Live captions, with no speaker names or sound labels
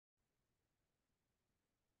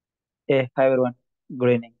ఏ hi everyone,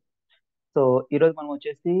 good evening. So ఈరోజు మనం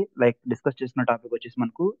వచ్చేసి డిస్కస్ చేసిన టాపిక్ వచ్చేసి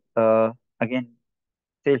మనకు again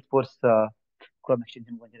sales force chrome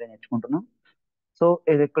extension గురించి నేర్చుకుంటున్నాం. సో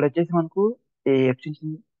ఇది ఇక్కడ వచ్చేసి మనకు ఈ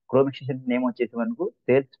ఎక్స్టెన్షన్ క్రోమ్ ఎక్స్టెన్షన్ నేమ్ వచ్చేసి మనకు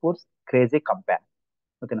సేల్స్ ఫోర్స్ క్రేజీ కంపేర్.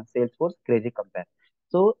 ఓకేనా, sales force crazy compare.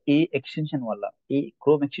 So ఈ ఎక్స్టెన్షన్ వల్ల, ఈ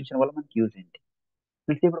క్రోమ్ ఎక్స్టెన్షన్ వల్ల మనకి యూజ్ ఏంటి?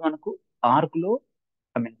 నెక్స్ట్ ఇప్పుడు మనకు ఆర్క్ లో,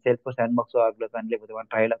 I mean sales force hand box arc లో కానీ లేకపోతే మన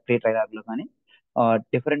ట్రైల్ ఫ్రీ ట్రైల్ ఆర్క్ లో కానీ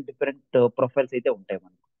డిఫరెంట్ డిఫరెంట్ ప్రొఫైల్స్ అయితే ఉంటాయి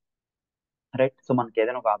మనకు. రైట్. సో మనకి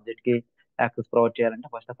ఏదైనా ఒక ఆబ్జెక్ట్ కి యాక్సెస్ ప్రొవైడ్ చేయాలంటే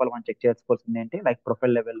ఫస్ట్ ఆఫ్ ఆల్ మనం చెక్ చేసుకోవాల్సింది ఏంటి,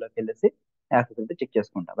 ప్రొఫైల్ లెవెల్లోకి వెళ్ళేసి యాక్సెస్ అయితే చెక్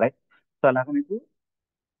చేసుకుంటాం. రైట్. సో అలాగే మీకు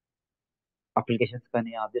అప్లికేషన్స్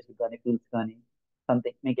కానీ ఆబ్జెక్ట్స్ కానీ టూల్స్ కానీ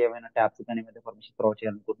సంథింగ్ మీకు ఏమైనా ట్యాబ్స్ కానీ ఏమైనా పర్మిషన్ ప్రొవైడ్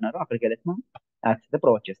చేయాలనుకుంటున్నారో అక్కడికి వెళ్ళేసి మనం యాక్సెస్ అయితే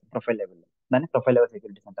ప్రొవైడ్ చేస్తాం ప్రొఫైల్ లెవెల్లో. దాన్ని ప్రొఫైల్ లెవెల్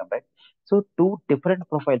సెక్యూరిటీస్ అంటాం. Right. So two different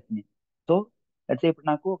profiles ని, సో లెట్స్ సే ఇప్పుడు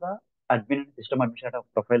నాకు ఒక అడ్మిన్ సిస్టమ్ అడ్మినిస్ట్రేటర్ ఒక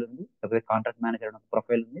ప్రొఫైల్ ఉంది, లేకపోతే కాంట్రాక్ట్ మేనేజర్ అని ఒక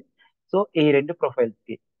ప్రొఫైల్ ఉంది. సో ఈ రెండు ప్రొఫైల్స్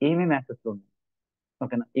కి ఏమేమి యాక్సెస్ ఉంది?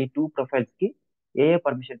 ఓకేనా, ఈ టూ ప్రొఫైల్స్ కి ఏ ఏ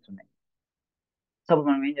పర్మిషన్స్ ఉన్నాయి? సో అప్పుడు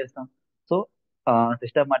మనం ఏం చేస్తాం? సో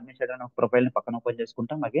సిస్టమ్ అడ్మినిస్ట్రేటర్ అనే ఒక ప్రొఫైల్ ని పక్కన ఓపెన్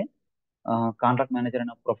చేసుకుంటాం. అలాగే కాంట్రాక్ట్ మేనేజర్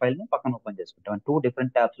అనే ప్రొఫైల్ ని పక్కన ఓపెన్ చేసుకుంటాం. టూ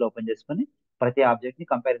డిఫరెంట్ ట్యాబ్స్ లో ఓపెన్ చేసుకొని ప్రతి ఆబ్జెక్ట్ ని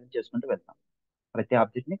కంపారిజన్ చేసుకుంటూ వెళ్తాం. ప్రతి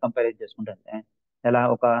ఆబ్జెక్ట్ ని కంపారిజన్ చేసుకుంటూ వెళ్తాం. ఎలా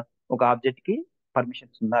ఒక ఒక ఆబ్జెక్ట్ కి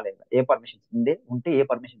పర్మిషన్స్ ఉందా లేదా, ఏ పర్మిషన్స్ ఉంటే ఏ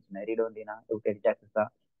పర్మిషన్స్ ఉన్నాయి, రీడ్ ఓన్లీనా, లేకపోతే ఎడిట్ యాక్సెస్,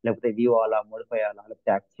 లేకపోతే వ్యూ అలా మోడిఫై అలా,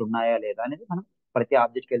 లేకపోతే యాక్సెస్ ఉన్నాయా లేదా అనేది మనం ప్రతి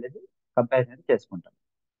ఆబ్జెక్ట్కి వెళ్ళేసి కంపారిజన్ చేసుకుంటాం.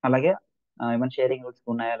 అలాగే ఏమైనా షేరింగ్ రూల్స్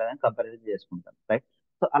ఉన్నాయా లేదా అని కంపారిజన్ చేసుకుంటాం. రైట్.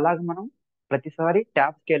 సో అలాగే మనం ప్రతిసారి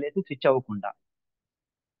ట్యాబ్స్కి వెళ్ళేసి స్విచ్ అవ్వకుండా,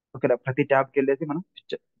 ఓకే, ప్రతి ట్యాబ్కి వెళ్ళేసి మనం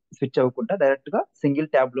స్విచ్ స్విచ్ అవ్వకుండా డైరెక్ట్ గా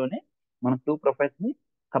సింగిల్ ట్యాబ్ లోనే మనం టూ ప్రొఫైల్స్ ని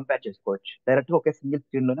కంపేర్ చేసుకోవచ్చు. డైరెక్ట్ గా ఒకే సింగిల్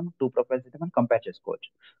స్క్రీన్ లోనే మనం టూ ప్రొఫైల్స్ అయితే మనం కంపేర్ చేసుకోవచ్చు.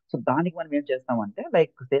 సో దానికి మనం ఏం చేస్తామంటే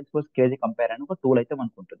సేల్స్ ఫోర్స్ క్రేజీ కంపేర్ అని ఒక టూల్ అయితే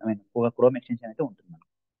మనకు ఉంటుంది. I mean, ఒక క్రోమ్ ఎక్స్టెన్షన్ అయితే ఉంటుంది మనకు.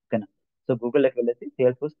 ఓకేనా. సో గూగుల్లోకి వెళ్ళేసి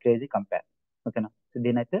సేల్స్ ఫోర్స్ క్రేజీ కంపేర్. ఓకేనా. సో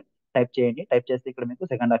దీని అయితే టైప్ చేయండి. టైప్ చేస్తే ఇక్కడ మీకు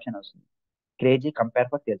సెకండ్ ఆప్షన్ వస్తుంది, crazy compare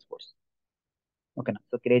for sales force. ఓకేనా.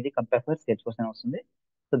 So crazy compare for sales force అని వస్తుంది.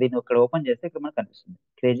 సో దీన్ని ఇక్కడ ఓపెన్ చేస్తే ఇక్కడ మనకు కనిపిస్తుంది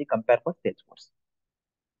crazy compare for sales force.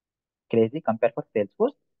 Crazy compare for sales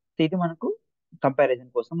force. So ఇది మనకు కంపారిజన్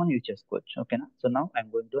కోసం మనం యూజ్ చేసుకోవచ్చు. ఓకేనా. So now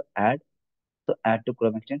I'm going to add, so add to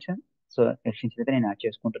chrome extension. So extension అయితే నేను యాడ్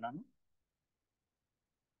చేసుకుంటున్నాను.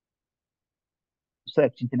 సో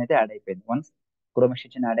ఎక్స్టెన్షన్ అయితే యాడ్ అయిపోయింది. వన్స్ క్రోమ్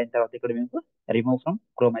ఎక్స్టెన్షన్ యాడ్ అయిన తర్వాత ఇక్కడ మీకు రిమూవ్ ఫ్రమ్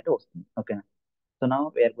క్రోమ్ అయితే వస్తుంది. ఓకేనా. So now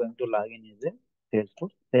we are going to login use sales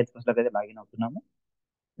force. Sales force లోకి అయితే లాగిన్ అవుతున్నాము.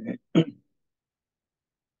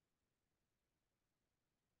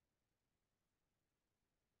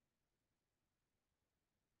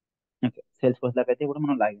 ఓకే, సేల్స్ ఫోర్స్ లోకి అయితే ఇప్పుడు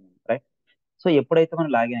మనం లాగిన్ అయ్యాం. రైట్. సో ఎప్పుడైతే మనం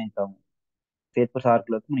లాగిన్ అవుతాము సేల్స్ ఫోర్స్ ఆర్క్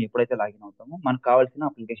లోకి, మనం ఎప్పుడైతే లాగిన్ అవుతామో మనకు కావాల్సిన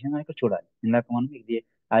అప్లికేషన్ మనం ఇక్కడ చూడాలి. ఇందాక మనం ఇది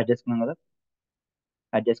యాడ్ చేసుకున్నాం కదా,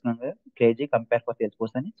 crazy compare for sales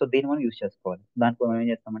force అని. సో దీన్ని మనం యూస్ చేసుకోవాలి. దానికి మనం ఏం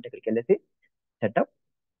చేస్తామంటే ఇక్కడికి వెళ్ళేసి సెటప్.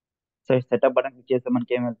 సో ఈ సెటప్ బటన్ క్లిక్ చేస్తే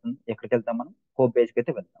మనకి ఏం వెళ్తుంది, ఎక్కడికి వెళ్తాం మనం? హోమ్ పేజ్కి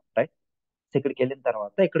అయితే వెళ్తాం. రైట్. సో ఇక్కడికి వెళ్ళిన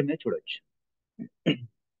తర్వాత ఇక్కడ మీరు చూడొచ్చు.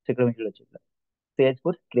 సో ఇక్కడ మీరు చూడొచ్చు సేల్స్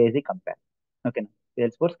ఫోర్స్ క్రేజీ కంపేర్. ఓకేనా.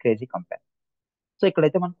 Sales force crazy compare. So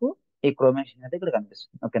ఇక్కడైతే మనకు ఈ క్రోమేషన్ అయితే ఇక్కడ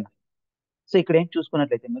కనిపిస్తుంది. ఓకేనా. సో ఇక్కడ ఏం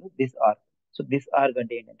చూసుకున్నట్లయితే మీరు this org. So this org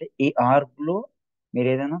అంటే ఏంటంటే ఈ ఆర్గ్ లో మీరు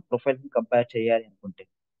ఏదైనా ప్రొఫైల్స్ కంపేర్ చేయాలి అనుకుంటే,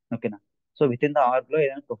 ఓకేనా. So with in the org లో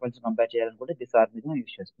ఏదైనా ప్రొఫైల్స్ కంపేర్ చేయాలనుకుంటే దిస్ ఆర్గ్ మీద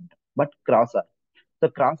యూస్ చేసుకుంటాం. But cross org, so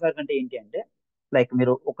cross org అంటే ఏంటి అంటే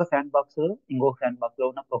మీరు ఒక శాండ్ బాక్స్ లో ఇంకొక శాండ్ బాక్స్ లో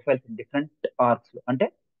ఉన్న ప్రొఫైల్స్ డిఫరెంట్ ఆర్గ్స్ లో, అంటే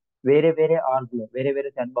వేరే వేరే ఆర్గ్ లో వేరే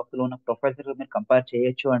వేరే శాండ్ బాక్స్ లో ఉన్న ప్రొఫైల్స్ మీరు కంపేర్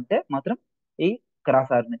చేయొచ్చు అంటే మాత్రం ఈ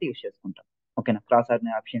క్రాస్ ఆర్గ్ అయితే యూస్ చేసుకుంటాం. ఓకేనా. క్రాస్ ఆర్గ్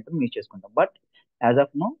అనే ఆప్షన్ యూస్ చేసుకుంటాం. But as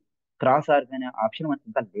of no cross org అనే ఆప్షన్ మనకి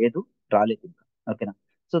ఇంకా లేదు, రాలేదు ఇంకా. ఓకేనా.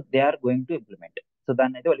 So they are going to implement. So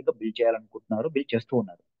దాన్ని అయితే వాళ్ళు ఇంకా బిల్డ్ చేయాలనుకుంటున్నారు, బిల్డ్ చేస్తూ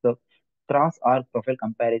ఉన్నారు. So cross org profile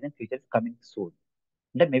comparison features coming soon,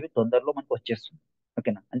 అంటే మేబీ తొందరలో మనకు వచ్చేస్తుంది.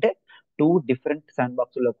 ఓకేనా. అంటే టూ డిఫరెంట్ శాండ్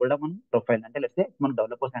బాక్స్ లో కూడా మనం ప్రొఫైల్, అంటే లేకపోతే మన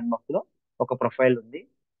డెవలపర్ శాండ్ బాక్స్ లో ఒక ప్రొఫైల్ ఉంది,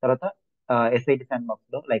 తర్వాత ఎస్ఐటి శాండ్ బాక్స్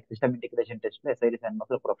లో సిస్టమ్ ఇంటిగ్రేషన్ టెస్ట్ లో ఎస్ఐటి శాండ్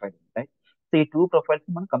బాక్స్ లో ప్రొఫైల్ ఉంది. రైట్. సో ఈ టూ ప్రొఫైల్స్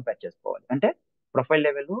మనం కంపేర్ చేసుకోవాలి. అంటే ప్రొఫైల్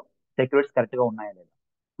లెవెల్ సెక్యూరిటీస్ కరెక్ట్ గా ఉన్నాయా లేదా,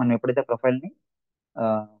 మనం ఎప్పుడైతే ప్రొఫైల్ ని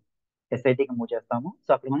ఎస్ఐటికి మూవ్ చేస్తామో సో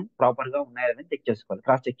అక్కడ మనం ప్రాపర్ గా ఉన్నాయా లేదని చెక్ చేసుకోవాలి,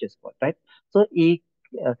 క్రాస్ చెక్ చేసుకోవాలి. రైట్. సో ఈ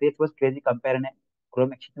ఫేస్ వాస్ క్రేజీ కంపేర్ అనే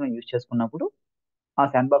క్రోమ్ ఎక్స్టెన్షన్ యూజ్ చేసుకున్నప్పుడు ఆ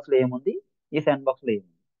శాండ్ బాక్స్ లో ఏముంది, ఈ శాండ్ బాక్స్ లో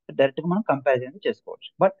ఏముంది, డైరెక్ట్ గా మనం కంపారిజన్ చేసుకోవచ్చు.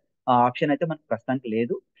 బట్ ఆ ఆప్షన్ అయితే మనకి ప్రస్తుతానికి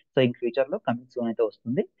లేదు. సో ఇంక ఫ్యూచర్ లో కమింగ్ సూన్ అయితే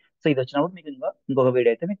వస్తుంది. సో ఇది వచ్చినప్పుడు మీకు ఇంకొక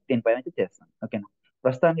వీడియో అయితే మీకు దీనిపైన అయితే చేస్తాను. ఓకేనా.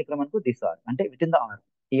 ప్రస్తుతానికి ఇక్కడ మనకు దిస్ ఆర్ అంటే విత్ ఇన్ ద ఆర్,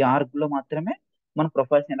 ఈ ఆర్గ్ లో మాత్రమే మన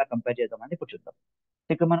ప్రొఫైల్స్ ఎలా కంపేర్ చేద్దాం అని ఇప్పుడు చూద్దాం.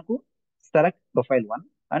 ఇక్కడ మనకు select profile 1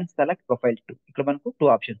 and select profile 2, ఇక్కడ మనకు టూ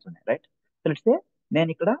ఆప్షన్స్ ఉన్నాయి. రైట్. తెలిస్తే నేను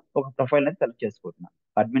ఇక్కడ ఒక ప్రొఫైల్ అనేది సెలెక్ట్ చేసుకుంటున్నాను,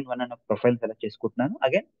 అడ్మిన్ 1 అనే ప్రొఫైల్ సెలెక్ట్ చేసుకుంటున్నాను.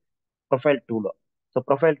 అగైన్ ప్రొఫైల్ 2లో. సో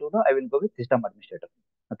ప్రొఫైల్ 2లో I will go with system administrator.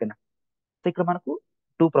 ఓకేనా. సో ఇక్కడ మనకు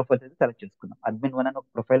టూ ప్రొఫైల్స్ అయితే సెలెక్ట్ చేసుకున్నాం. అడ్మిన్ 1 అని ఒక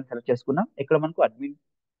ప్రొఫైల్ సెలెక్ట్ చేసుకున్నాం. ఇక్కడ మనకు అడ్మిన్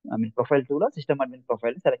ఐ మీన్ ప్రొఫైల్ 2లో సిస్టమ్ అడ్మిన్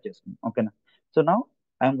ప్రొఫైల్ సెలెక్ట్ చేసుకున్నాం. ఓకేనా. So now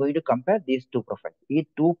I'm going to compare these two profiles. ఈ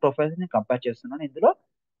టూ ప్రొఫైల్స్ ని కంపేర్ చేస్తున్నాను. ఇందులో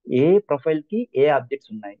ఏ ప్రొఫైల్ కి ఏ ఆబ్జెక్ట్స్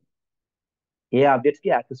ఉన్నాయి, ఏ ఆబ్జెక్ట్స్ కి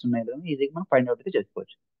యాక్సెస్ ఉన్నాయి లేదో ఈజీగా మనం ఫైండ్ అవుట్ అయితే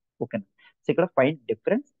చేసుకోవచ్చు. ఓకేనా. సో ఇక్కడ ఫైండ్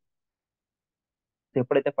డిఫరెన్స్. సో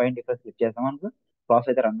ఎప్పుడైతే ఫైండ్ డిఫరెన్స్ క్లిక్ చేస్తామో మనకు ప్రాసెస్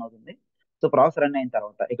అయితే రన్ అవుతుంది. సో ప్రాసెస్ రన్ అయిన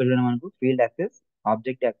తర్వాత ఇక్కడ చూడండి మనకు field access,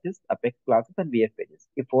 object access, apex classes and VF pages,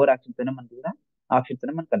 ఈ ఫోర్ యాక్షన్స్ అయినా మనకి కూడా ఆప్షన్స్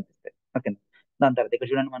అయినా మనకు కనిపిస్తాయి. ఓకేనా. దాని తర్వాత ఇక్కడ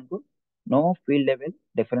చూడండి మనకు no field level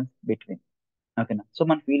difference between. ఓకేనా. సో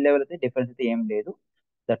మన ఫీల్డ్ లెవెల్ అయితే డిఫరెన్స్ అయితే ఏం లేదు.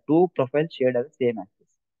 ద టూ ప్రొఫైల్ షేర్డ్ అది సేమ్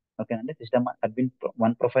యాక్సెస్. ఓకేనా. అంటే సిస్టమ్ అడ్మిన్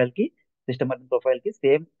వన్ ప్రొఫైల్ కి సిస్టమ్ అడ్మిన్ ప్రొఫైల్ కి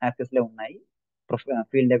సేమ్ యాక్సెస్ లో ఉన్నాయి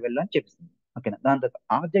ఫీల్డ్ లెవెల్లో అని చూపిస్తుంది. ఓకేనా. దాని తర్వాత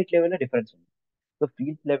ఆబ్జెక్ట్ లెవెల్లో డిఫరెన్స్ ఉంది. సో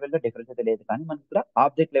ఫీల్డ్ లెవెల్లో డిఫరెన్స్ అయితే లేదు, కానీ మనకి ఇక్కడ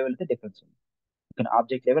ఆబ్జెక్ట్ లెవెల్ అయితే డిఫరెన్స్ ఉంది. ఓకేనా.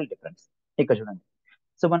 ఆబ్జెక్ట్ లెవెల్ డిఫరెన్స్ ఇక్కడ చూడండి.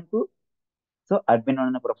 సో మనకు సో అడ్మిన్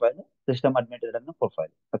అన్న ప్రొఫైల్, సిస్టమ్ అడ్మినిస్ట్రేటర్ అన్న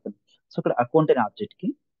ప్రొఫైల్. ఓకే. సో ఇక్కడ అకౌంట్ అనే ఆబ్జెక్ట్ కి,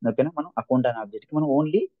 ఓకేనా, మనం అకౌంట్ అనే ఆబ్జెక్ట్ కి మనం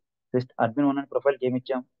ఓన్లీ అడ్మిన్ అన్న ప్రొఫైల్ కి ఏమి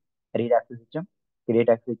ఇచ్చాం, రీడ్ యాక్సెస్ ఇచ్చాం,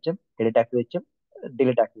 క్రియేట్ యాక్సెస్ ఇచ్చాం, ఎడిట్ యాక్సెస్ ఇచ్చాం,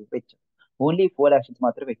 డిలీట్ యాక్సెస్ ఇచ్చాం. ఓన్లీ ఫోర్ యాక్షన్స్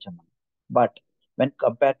మాత్రమే ఇచ్చాం మనం. But when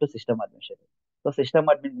compare to system administrator, so system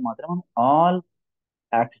admin మాత్రం మనం ఆల్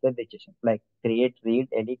యాక్సెస్ అయితే ఇచ్చేసాం. Like create, read,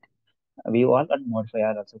 edit, view all and modify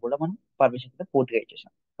all also కూడా మనం పర్మిషన్ అయితే పూర్తిగా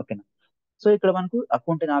ఇచ్చేసాం. ఓకేనా. సో ఇక్కడ మనకు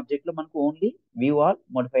అకౌంట్ అనే ఆబ్జెక్ట్ లో మనకు ఓన్లీ వ్యూ ఆల్,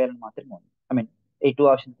 మోడిఫై అని మాత్రమే ఉంది. ఐ మీన్ ఈ టూ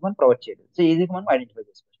ఆప్షన్స్ మనం ప్రొవైడ్ చేయలేదు. సో ఈజీగా మనం ఐడెంటిఫై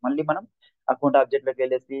చేసుకోవచ్చు. మళ్ళీ మనం అకౌంట్ ఆబ్జెక్ట్ లోకి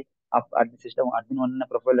వెళ్ళేసి అడ్మిన్ సిస్టమ్ అడ్మిన్ ఉన్న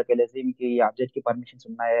ప్రొఫైల్ లోకి వెళ్ళేసి మీకు ఈ ఆబ్జెక్ట్ కి పర్మిషన్స్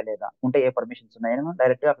ఉన్నాయా లేదా, ఉంటే ఏ పర్మిషన్స్ ఉన్నాయని మనం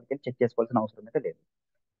డైరెక్ట్ గా అక్కడికి వెళ్ళి చెక్ చేసుకోవాల్సిన అవసరం అయితే లేదు.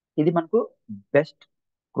 ఇది మనకు బెస్ట్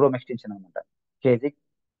క్రోమ్ ఎక్స్టెన్షన్ అనమాట. కేజీ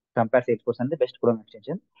కంపేర్ సేల్స్ ఫోర్స్ అనేది బెస్ట్ క్రోమ్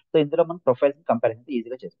ఎక్స్టెన్షన్. సో ఇందులో మనం ప్రొఫైల్స్ కంపారిజన్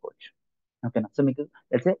ఈజీగా చేసుకోవచ్చు. ఓకేనా. సో మీకు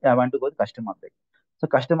తెలిసే I want go custom object. So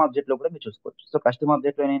custom object లో కూడా మీరు చూసుకోవచ్చు. సో కస్టమ్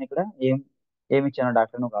ఆబ్జెక్ట్ లో నేను ఇక్కడ ఏమి ఇచ్చాను,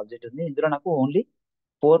 డాక్టర్ అని ఒక ఆబ్జెక్ట్ ఉంది. ఇందులో నాకు ఓన్లీ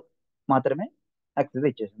ఫోర్ మాత్రమే యాక్సెస్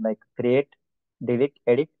ఇచ్చేసింది. Like create, delete,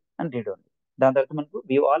 edit and read only. దాని తర్వాత మనకు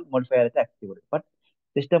వ్యూ ఆల్, మోడిఫై అయితే యాక్సెస్ ఇవ్వదు. బట్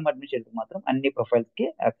సిస్టమ్ అడ్మినిస్ట్రేటర్ మాత్రం అన్ని ప్రొఫైల్స్ కి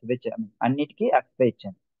యాక్సెస్ ఇచ్చాను, అన్నిటికీ యాక్సెస్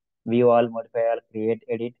ఇచ్చాను. View all, modify all, create,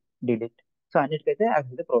 edit, delete, so అన్నిటికైతే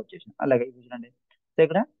access provide చేసాను. అలాగే ఇది చూడండి. సో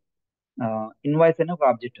ఇక్కడ ఇన్వాయిస్ అనే ఒక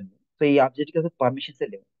ఆబ్జెక్ట్ ఉంది. సో ఈ ఆబ్జెక్ట్ కి అసలు పర్మిషన్స్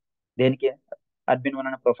లేవు. దేనికి, అడ్మిన్ వన్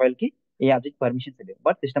అనే ప్రొఫైల్ కి ఈ ఆబ్జెక్ట్ పర్మిషన్స్ లేవు.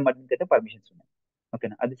 బట్ సిస్టమ్ అడ్మిన్ కి అయితే పర్మిషన్స్ ఉన్నాయి.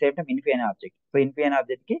 ఓకేనా. At the same time Infy అనే ఆబ్జెక్ట్, సో ఇన్ఫీ అనే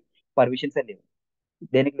ఆబ్జెక్ట్ కి పర్మిషన్స్ లేవు.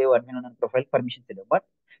 దేనికి లేవు, అడ్మిన్ వన్ అనే ప్రొఫైల్ పర్మిషన్స్ లేవు. బట్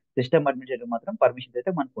సిస్టమ్ అడ్మినిస్ట్రేటర్ మాత్రం పర్మిషన్స్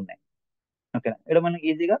అయితే మనకు ఉన్నాయి. ఓకేనా. ఇక్కడ మనం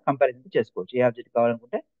ఈజీగా కంపారిజన్ చేసుకోవచ్చు. ఏ ఆబ్జెక్ట్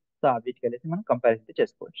కావాలనుకుంటే సో ఆబ్జెక్ట్కి వెళ్ళేసి మనం కంపారిజన్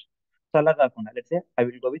చేసుకోవచ్చు. సో అలా కాకుండా let's say I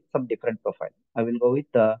will go with some different profile. I will go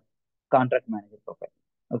with contract manager profile.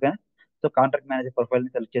 ఓకేనా. సో కాంట్రాక్ట్ మేనేజర్ ప్రొఫైల్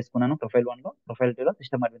ని సెలెక్ట్ చేసుకున్నాను. ప్రొఫైల్ 1 లో, ప్రొఫైల్ 2 లో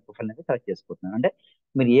సిస్టమ్ అడ్మిన్ ప్రొఫైల్ అయితే సెలెక్ట్ చేసుకుంటున్నాను. అంటే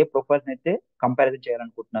మీరు ఏ ప్రొఫైల్స్ అయితే కంపారిజన్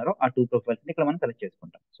చేయాలనుకుంటున్నారో ఆ టూ ప్రొఫైల్స్ ని ఇక్కడ మనం సెలెక్ట్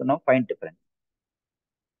చేసుకుంటాం. So now find difference.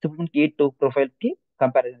 So ఇప్పుడు మనకి ఈ టూ ప్రొఫైల్స్ కి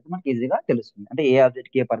కంపారిజన్ మనకి ఈజీగా తెలుస్తుంది. అంటే ఏ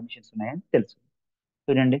ఆబ్జెక్ట్ కి ఏ పర్మిషన్స్ ఉన్నాయని తెలుస్తుంది.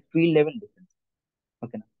 చూడండి ఫీల్డ్ లెవెల్ డిఫరెన్స్.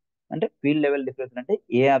 ఓకేనా. అంటే ఫీల్డ్ లెవెల్ డిఫరెన్స్ అంటే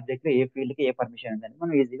ఏ ఆబ్జెక్ట్ లో ఏ ఫీల్డ్ కి ఏ పర్మిషన్ ఉందని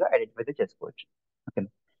మనం ఈజీగా ఐడెంటిఫై చేసుకోవచ్చు. ఓకేనా.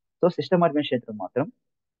 సో సిస్టమ్ అడ్మినిస్ట్రేటర్ మాత్రం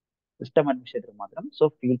సో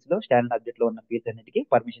ఫీల్డ్స్ లో స్టాండర్డ్ ఆబ్జెక్ట్ లో ఉన్న ఫీల్డ్స్ అన్నిటికీ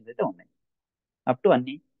పర్మిషన్స్ అయితే ఉన్నాయి. అప్ టు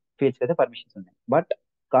అన్ని ఫీల్డ్స్ అయితే పర్మిషన్స్ ఉన్నాయి. బట్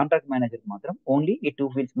కాంట్రాక్ట్ మేనేజర్ మాత్రం ఓన్లీ ఈ టూ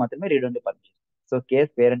ఫీల్డ్స్ మాత్రమే read only permission. So case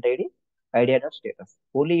parent ID, ID dot status,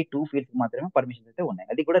 only ఈ టూ ఫీల్డ్స్ మాత్రమే పర్మిషన్స్ అయితే ఉన్నాయి.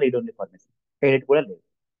 అది కూడా రీడ్ ఓన్లీ పర్మిషన్, ఎడిట్ కూడా లేదు.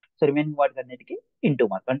 సో రిమైనింగ్ వాటికి అన్నిటికీ ఇంటూ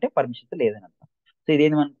మార్క్ అంటే పర్మిషన్స్ లేదని అర్థం. సో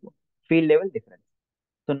ఇదేంటి మనకు ఫీల్డ్ లెవెల్ డిఫరెన్స్.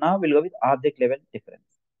 సో నా will go with object level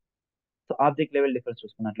difference. So object level difference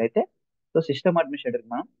చూసుకున్నట్లయితే సో సిస్టమ్ అడ్మినిస్ట్రేటర్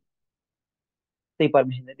మనం త్రీ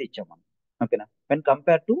పర్మిషన్స్ అయితే ఇచ్చాం మనం. ఓకేనా. When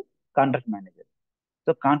compare to contract manager,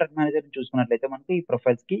 so contract manager చూసుకున్నట్లయితే మనకి ఈ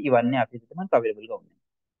ప్రొఫైల్స్ కి ఇవన్నీ ఆబ్జెక్ట్స్ అయితే మనకు అవైలబుల్ గా ఉన్నాయి.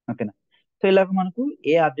 ఓకేనా. సో ఇలాగ మనకు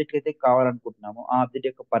ఏ ఆబ్జెక్ట్ అయితే కావాలనుకుంటున్నామో ఆ ఆబ్జెక్ట్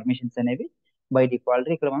యొక్క పర్మిషన్స్ అనేవి బై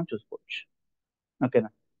డిఫాల్ట్ ఇక్కడ మనం చూసుకోవచ్చు.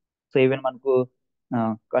 ఓకేనా. సో ఈవెన్ మనకు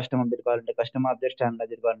కస్టమ్ ఆబ్జెక్ట్ కావాలంటే కస్టమ్ ఆబ్జెక్ట్, స్టాండర్డ్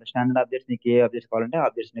ఆబ్జెక్ట్ కావాలంటే స్టాండర్డ్ ఆబ్జెక్ట్స్, మీకు ఏ ఆబ్జెక్ట్స్ కావాలంటే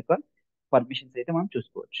ఆబ్జెక్ట్స్ యొక్క పర్మిషన్స్ అయితే మనం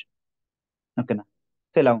చూసుకోవచ్చు. ఓకేనా.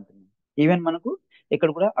 సో ఇలా ఉంటుంది. ఈవెన్ మనకు ఇక్కడ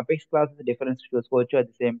కూడా అపెక్స్ క్లాసెస్ డిఫరెన్స్ చూసుకోవచ్చు. At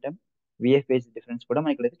the same time విఎఫ్ఏస్ difference కూడా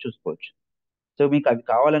మనం ఇక్కడైతే చూసుకోవచ్చు. సో మీకు అవి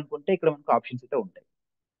కావాలనుకుంటే ఇక్కడ మనకు ఆప్షన్స్ అయితే ఉంటాయి.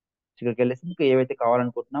 ఇక్కడికి వెళ్ళేసి మీకు ఏవైతే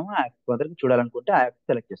కావాలనుకుంటున్నామో ఆ యాప్స్ మాత్రం చూడాలనుకుంటే ఆ యాప్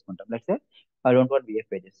సెలెక్ట్ చేసుకుంటాం. Let's I don't want VF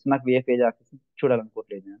pages, నాకు VF page access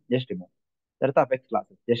చూడాలనుకోవట్లేదు, just remove. తర్వాత అపెక్స్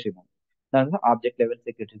క్లాసెస్ జస్ట్ రిమూవ్. దాని తర్వాత object level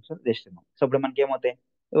security just remove. So ఇప్పుడు మనకి ఏమవుతాయి,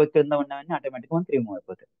 కింద ఉన్నవన్నీ ఆటోమేటిక్గా మనకి రిమూవ్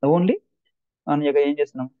అయిపోతాయి. ఓన్లీ మనం ఇక ఏం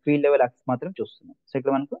చేస్తున్నాం, ఫీల్డ్ లెవెల్ యాక్సెస్ మాత్రం చూస్తున్నాం. సో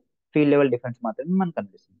ఇక్కడ మనకు ఫీల్డ్ లెవెల్ డిఫరెన్స్ మాత్రమే మనకు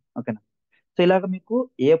కనిపిస్తుంది. ఓకేనా. సో ఇలాగ మీకు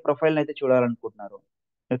ఏ ప్రొఫైల్ అయితే చూడాలనుకుంటున్నారో,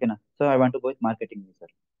 ఓకేనా. So I want go with marketing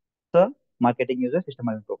user. Marketing user, system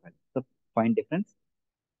admin profile. So fine difference.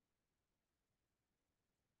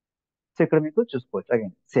 So ఇక్కడ మీకు చూసుకోవచ్చు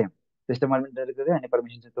అగైన్ సేమ్ సిస్టమ్ అడ్మిన్ దగ్గర అన్ని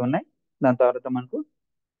పర్మిషన్స్ అయితే ఉన్నాయి. దాని తర్వాత మనకు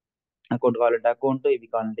అకౌంట్ కావాలంటే అకౌంట్, ఇవి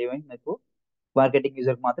కావాలంటే ఇవి మీకు. మార్కెటింగ్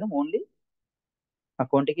యూజర్ మాత్రం ఓన్లీ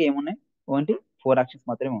అకౌంట్కి ఏమున్నాయి, ఓన్లీ 4 యాక్షన్స్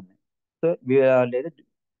మాత్రమే ఉన్నాయి. సో లేదు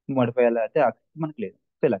మోడిఫై అయితే యాక్సెస్ మనకు లేదు.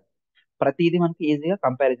 సో ఇలా ప్రతిదీ మనకి ఈజీగా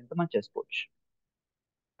కంపారిజన్తో మనం చేసుకోవచ్చు.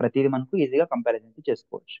 ప్రతిదీ మనకు ఈజీగా కంపారిజన్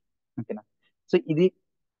చేసుకోవచ్చు. ఓకేనా. సో ఇది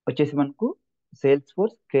వచ్చేసి మనకు sales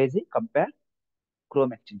force crazy compare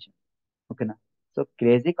chrome extension. ఓకేనా. So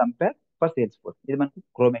crazy compare for sales force, ఇది మనకు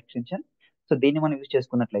క్రోమ్ ఎక్స్టెన్షన్. సో దీన్ని మనం యూజ్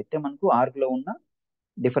చేసుకున్నట్లయితే మనకు ఆర్గ్ లో ఉన్న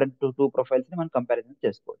డిఫరెంట్ టూ ప్రొఫైల్స్ ని మనం కంపారిజన్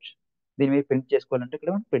చేసుకోవచ్చు. దీని మీద ప్రింట్ చేసుకోవాలంటే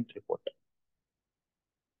ఇక్కడ మనం ప్రింట్ రిపోర్ట్.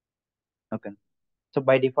 ఓకేనా. సో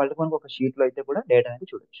బై డిఫాల్ట్ మనకు ఒక షీట్ లో అయితే కూడా డేటా అనేది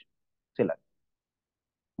చూడొచ్చు. సో ఇలా.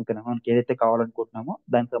 ఓకేనా. మనకి ఏదైతే కావాలనుకుంటున్నామో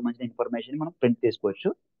దానికి సంబంధించిన ఇన్ఫర్మేషన్ మనం ప్రింట్ తీసుకోవచ్చు.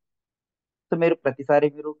 సో మీరు ప్రతిసారి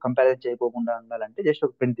మీరు కంపారిజన్ చేయకోకుండా ఉండాలంటే జస్ట్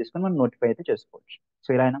ఒక ప్రింట్ తీసుకొని మనం నోటిఫై అయితే చేసుకోవచ్చు. సో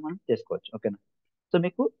ఇలా అయినా మనం చేసుకోవచ్చు. ఓకేనా. సో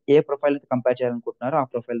మీకు ఏ ప్రొఫైల్ అయితే కంపేర్ చేయాలనుకుంటున్నారో ఆ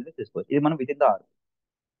ప్రొఫైల్ అయితే తీసుకోవచ్చు. ఇది మనం విత్ ఇన్ ద ఆర్గ్.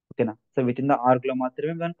 ఓకేనా. So with in the org లో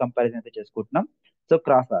మాత్రమే మనం కంపారిజన్ అయితే చేసుకుంటున్నాం. సో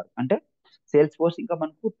క్రాస్ ఆర్గ్ అంటే సేల్స్ ఫోర్స్ ఇంకా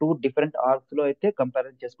మనకు 2 డిఫరెంట్ ఆర్గ్స్ లో అయితే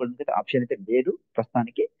కంపారిజన్ చేసుకోవడానికి అయితే ఆప్షన్ అయితే లేదు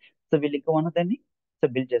ప్రస్తుతానికి. సో వీళ్ళు ఇంకా మన దాన్ని సో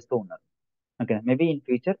బిల్డ్ చేస్తూ ఉన్నారు. ఓకేనా. Maybe in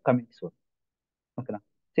future coming soon. ఓకేనా.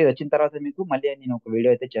 సో ఇది వచ్చిన తర్వాత మీకు మళ్ళీ నేను ఒక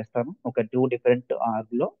వీడియో అయితే చేస్తాను. ఒక 2 డిఫరెంట్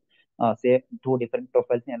ఆర్గ్ లో సేమ్ 2 డిఫరెంట్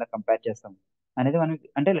ప్రొఫైల్స్ ని ఎలా కంపేర్ చేస్తాం అనేది మనం.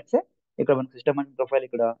 అంటే లెట్స్ ఇక్కడ మన సిస్టమ్ అడ్మిన్ ప్రొఫైల్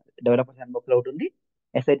ఇక్కడ డెవలపర్ శాండ్ బాక్స్ లో ఒకటి ఉంది.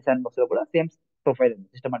 ఎస్ఐటి శాండ్ బాక్స్ లో కూడా సేమ్ ప్రొఫైల్ ఉంది,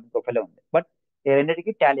 సిస్టమ్ అడ్మిన్ ప్రొఫైల్ ఉంది. బట్ ఈ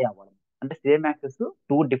రెండింటికి టాలీ అవ్వాలి. అంటే same access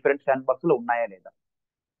 2 different sand box లో ఉన్నాయా లేదా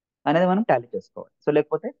అనేది మనం టాలీ చేసుకోవాలి. సో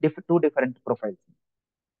లేకపోతే 2 different profiles.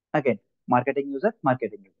 Again marketing user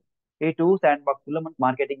ఈ 2 శాండ్ బాక్స్ లో మనకి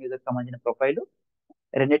మార్కెటింగ్ యూజర్ సంబంధించిన ప్రొఫైల్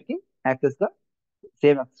రెండింటికి యాక్సెస్ గా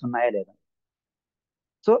సేమ్ యాక్సెస్ ఉన్నాయా లేదా.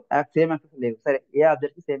 సో సేమ్ యాక్సెస్ లేవు, సరే ఏ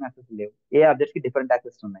ఆబ్జెక్ట్ కి సేమ్ యాక్సెస్ లేవు, ఏ ఆబ్జెక్ట్ కి డిఫరెంట్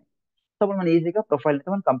యాక్సెస్ ఉన్నాయి. సో అప్పుడు మనం ఈజీగా ప్రొఫైల్ అయితే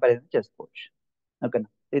మనం కంపారిజన్ చేసుకోవచ్చు. ఓకేనా.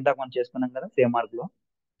 ఇందాక మనం చేసుకున్నాం కదా సేమ్ మార్క్ లో.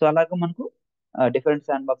 సో అలాగే మనకు డిఫరెంట్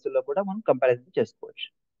శాండ్ బాక్స్ లో కూడా మనం కంపారిజన్ చేసుకోవచ్చు.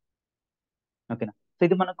 ఓకేనా. సో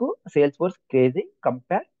ఇది మనకు sales force crazy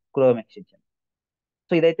compare chrome extension.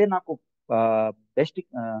 So ఇదైతే నాకు బెస్ట్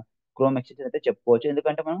క్రోమ్ ఎక్స్టెన్షన్ అయితే చెప్పుకోవచ్చు.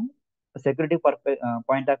 ఎందుకంటే మనం సెక్యూరిటీ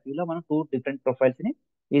పాయింట్ ఆఫ్ వ్యూ లో మనం 2 డిఫరెంట్ ప్రొఫైల్స్ ని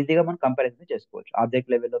ఈజీగా మనం కంపారిజన్ చేసుకోవచ్చు. ఆబ్జెక్ట్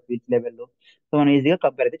లెవెల్లో, ఫీల్డ్స్ లెవెల్లో. సో మనం ఈజీగా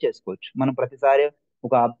కంపేర్ అయితే చేసుకోవచ్చు. మనం ప్రతిసారి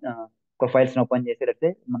ఒక ప్రొఫైల్స్ ని ఓపెన్ చేసి లేకపోతే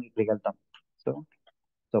మనం ఇక్కడికి వెళ్తాం. So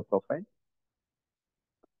so profile.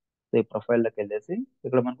 సో ఈ ప్రొఫైల్ లోకి వెళ్ళేసి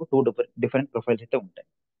ఇక్కడ మనకు 2 డిఫరెంట్ ప్రొఫైల్స్ అయితే ఉంటాయి.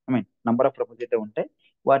 I mean number of profiles అయితే ఉంటాయి.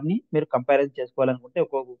 వాటిని మీరు కంపారిజన్ చేసుకోవాలనుకుంటే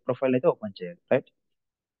ఒక్కొక్క ప్రొఫైల్ అయితే ఓపెన్ చేయాలి. Right.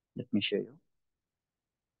 Let me show you.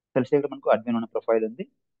 తెలిసి ఇక్కడ మనకు అడ్మిన్ ఉన్న ప్రొఫైల్ ఉంది.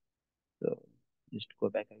 So just go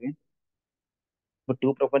back again. ఇప్పుడు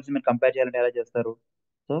 2 ప్రొఫైల్స్ మీరు కంపేర్ చేయాలంటే ఎలా చేస్తారు.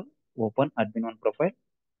 So open admin one profile.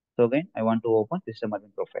 So again I want to open system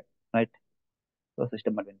admin profile. Right. So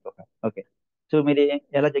system admin profile. Okay. So మీరు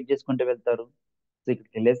ఎలా చెక్ చేసుకుంటూ వెళ్తారు. సో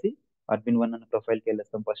ఇక్కడికి వెళ్ళేసి అడ్మిన్ వన్ అన్న ప్రొఫైల్కి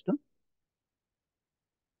వెళ్ళేస్తాం ఫస్ట్.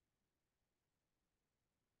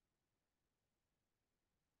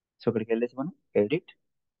 సో ఇక్కడికి వెళ్ళేసి మనం ఎడిట్.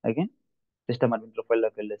 అగైన్ సిస్టమ్ అడ్మిన్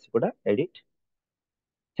ప్రొఫైల్లోకి వెళ్ళేసి కూడా ఎడిట్.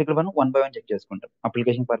 సో ఇక్కడ మనం 1 బై 1 చెక్ చేసుకుంటాం.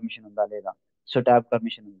 అప్లికేషన్ పర్మిషన్ ఉందా లేదా, సో ట్యాబ్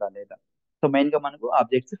పర్మిషన్ ఉందా లేదా. సో మెయిన్ గా మనకు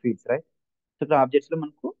ఆబ్జెక్ట్స్, ఫీల్డ్స్. రైట్. సో ఇక్కడ ఆబ్జెక్ట్స్ లో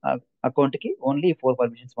మనకు అకౌంట్ కి ఓన్లీ 4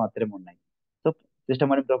 పర్మిషన్స్ మాత్రమే ఉన్నాయి. సో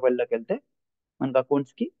సిస్టమ్ అడ్మిన్ ప్రొఫైల్లోకి వెళ్తే మనకు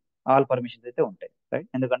అకౌంట్స్ కి ఆల్ పర్మిషన్స్ అయితే ఉంటాయి. రైట్.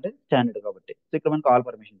 ఎందుకంటే స్టాండర్డ్ కాబట్టి. సో ఇక్కడ మనకు ఆల్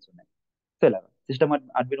పర్మిషన్స్ ఉన్నాయి. సో ఇలా సిస్టమ్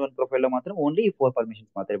అడ్మిన్ వన్ ప్రొఫైల్లో మాత్రం ఓన్లీ 4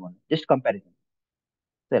 పర్మిషన్స్ మాత్రమే ఉన్నాయి. Just comparison.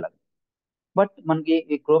 సో ఇలా. బట్ మనకి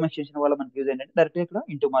ఈ క్రోమ్ ఎక్స్టెన్షన్ వల్ల మనకి యూజ్ ఏంటంటే డైరెక్ట్ ఇక్కడ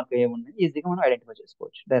ఇంటూ మార్క్ ఏముంది ఈజీగా మనం ఐడెంటిఫై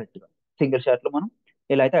చేసుకోవచ్చు. డైరెక్ట్ గా సింగిల్ షాట్ లో మనం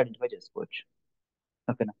ఇలా అయితే ఐడెంటిఫై చేసుకోవచ్చు.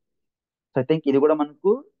 ఓకేనా. సో ఐ థింక్ ఇది కూడా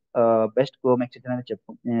మనకు బెస్ట్ క్రోమ్ ఎక్స్టెన్షన్ అని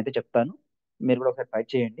నేనైతే చెప్తాను. మీరు కూడా ఒకసారి ట్రై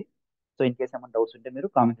చేయండి. సో ఇన్ కేస్ ఏమైనా డౌట్స్ ఉంటే మీరు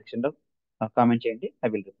కామెంట్ సెక్షన్ లో కామెంట్ చేయండి. I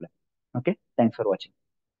will reply. Okay. Thanks for watching.